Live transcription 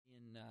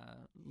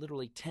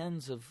literally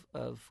tens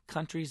of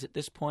countries at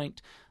this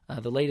point.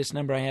 The latest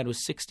number I had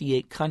was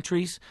 68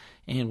 countries,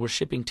 and we're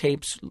shipping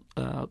tapes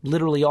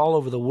literally all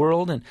over the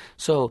world. And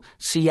so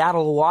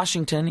Seattle,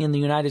 Washington in the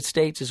United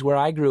States is where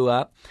I grew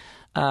up.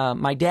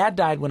 My dad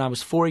died when I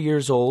was 4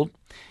 years old,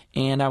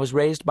 and I was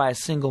raised by a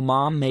single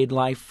mom, made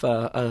life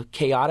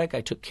chaotic.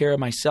 I took care of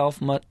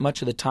myself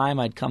much of the time.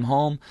 I'd come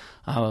home.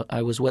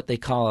 I was what they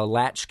call a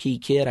latchkey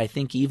kid. I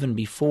think even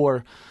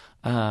before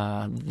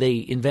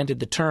they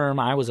invented the term,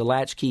 I was a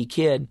latchkey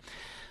kid.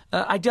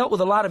 I dealt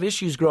with a lot of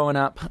issues growing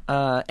up,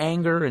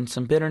 anger and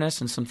some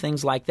bitterness and some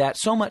things like that,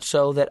 so much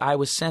so that I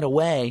was sent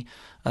away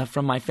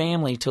from my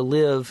family to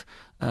live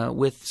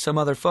with some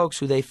other folks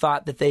who they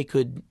thought that they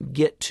could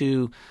get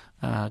to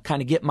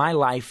kind of get my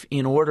life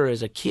in order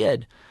as a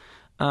kid.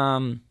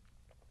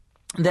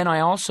 Then I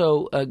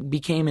also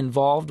became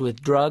involved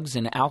with drugs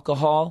and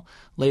alcohol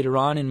later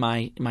on in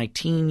my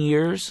teen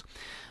years,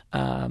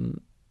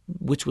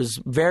 which was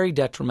very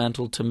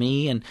detrimental to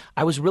me. And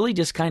I was really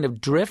just kind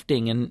of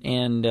drifting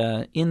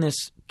and in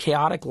this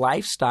chaotic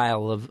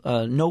lifestyle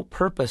of no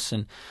purpose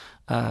and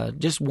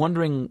just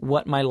wondering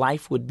what my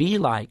life would be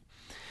like.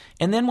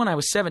 And then when I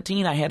was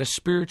 17, I had a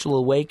spiritual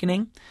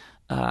awakening.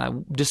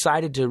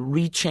 Decided to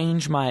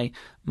rechange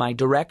my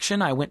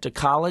direction. I went to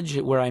college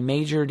where I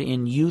majored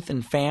in youth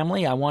and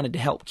family. I wanted to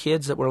help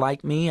kids that were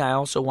like me. I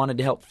also wanted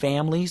to help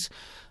families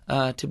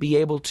to be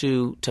able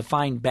to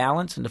find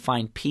balance and to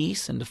find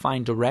peace and to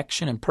find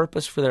direction and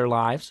purpose for their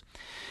lives.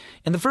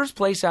 And the first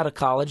place out of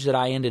college that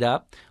I ended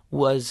up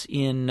was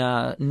in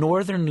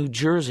northern New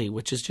Jersey,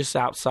 which is just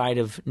outside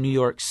of New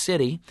York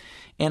City.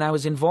 And I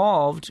was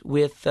involved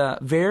with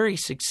very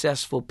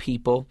successful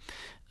people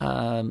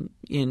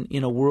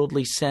in a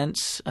worldly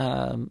sense,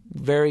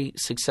 very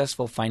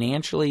successful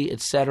financially,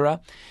 etc.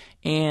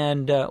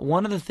 And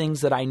one of the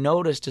things that I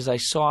noticed as I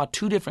saw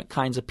two different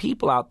kinds of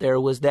people out there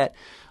was that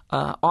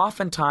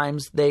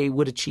oftentimes they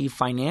would achieve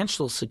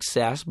financial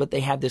success, but they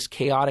had this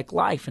chaotic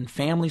life, and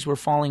families were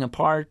falling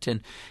apart,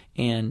 and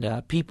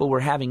people were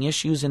having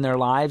issues in their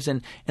lives,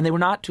 and they were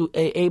not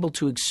able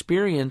to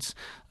experience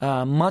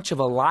much of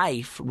a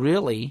life,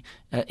 really,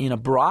 in a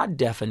broad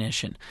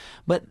definition.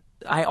 But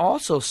I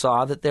also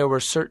saw that there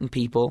were certain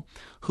people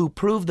who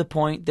proved the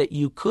point that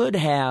you could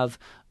have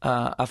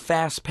a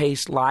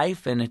fast-paced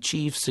life and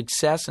achieve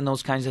success and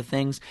those kinds of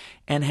things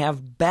and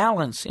have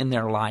balance in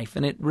their life.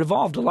 And it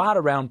revolved a lot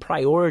around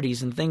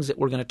priorities and things that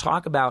we're going to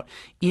talk about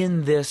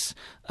in this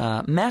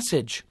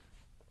message.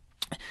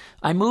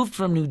 I moved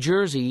from New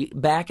Jersey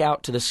back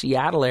out to the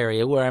Seattle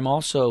area where I'm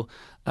also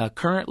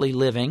currently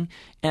living,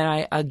 and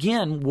I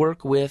again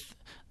work with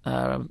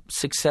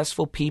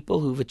successful people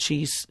who've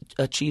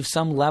achieved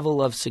some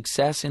level of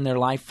success in their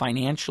life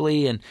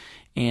financially and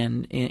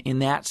in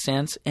that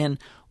sense. And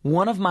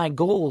one of my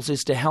goals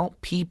is to help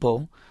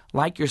people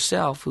like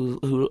yourself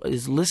who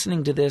is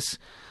listening to this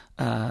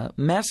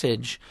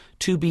message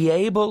to be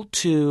able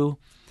to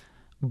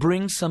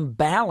bring some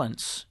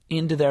balance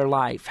into their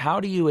life.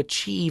 How do you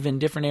achieve in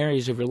different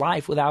areas of your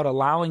life without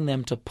allowing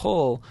them to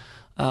pull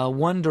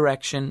one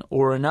direction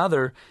or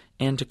another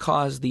and to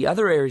cause the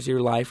other areas of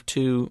your life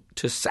to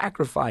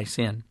sacrifice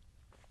in?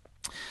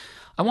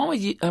 I want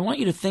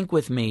you to think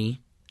with me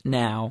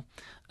now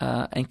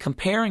and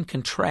compare and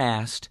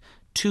contrast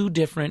two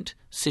different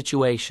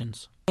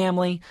situations.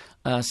 Family,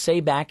 say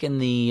back in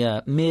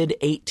the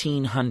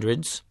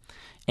mid-1800s,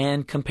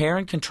 and compare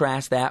and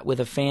contrast that with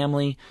a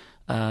family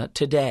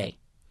today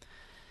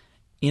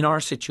in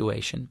our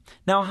situation.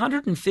 Now,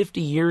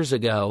 150 years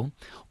ago,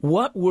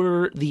 what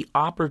were the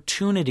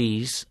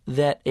opportunities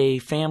that a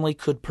family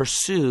could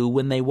pursue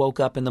when they woke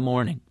up in the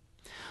morning?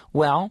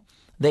 Well,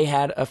 they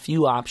had a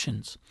few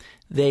options.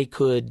 They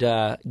could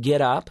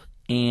get up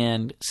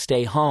and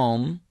stay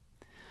home,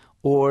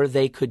 or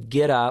they could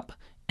get up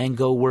and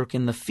go work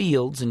in the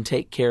fields and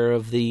take care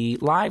of the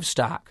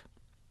livestock.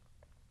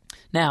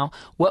 Now,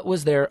 what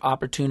was their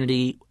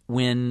opportunity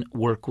when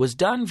work was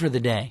done for the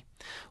day?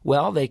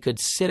 Well, they could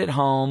sit at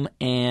home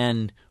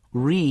and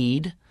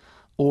read,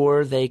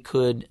 or they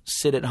could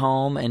sit at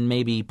home and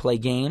maybe play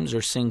games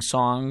or sing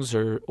songs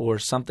or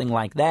something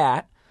like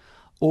that,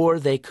 or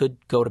they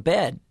could go to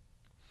bed.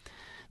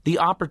 The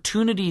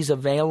opportunities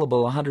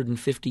available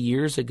 150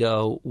 years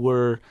ago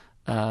were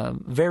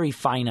very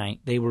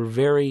finite. They were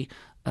very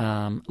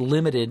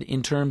limited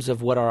in terms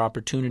of what our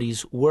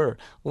opportunities were.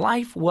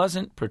 Life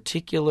wasn't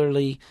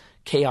particularly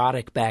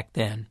chaotic back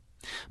then.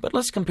 But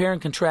let's compare and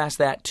contrast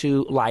that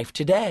to life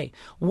today.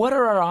 What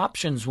are our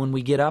options when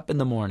we get up in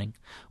the morning?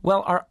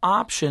 Well, our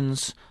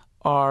options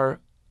are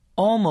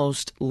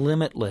almost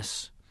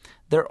limitless.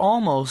 They're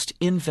almost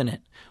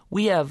infinite.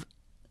 We have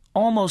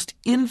almost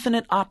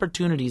infinite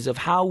opportunities of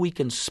how we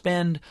can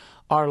spend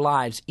our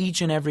lives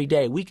each and every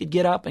day. We could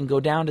get up and go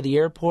down to the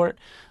airport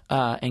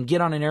and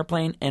get on an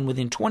airplane, and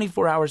within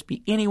 24 hours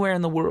be anywhere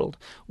in the world.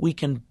 We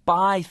can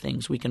buy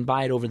things. We can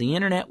buy it over the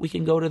internet. We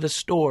can go to the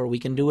store. We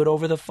can do it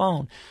over the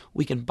phone.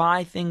 We can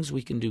buy things.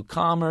 We can do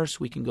commerce.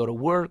 We can go to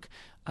work.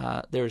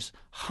 There's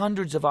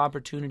hundreds of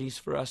opportunities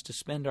for us to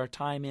spend our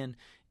time in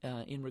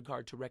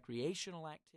regard to recreational activities.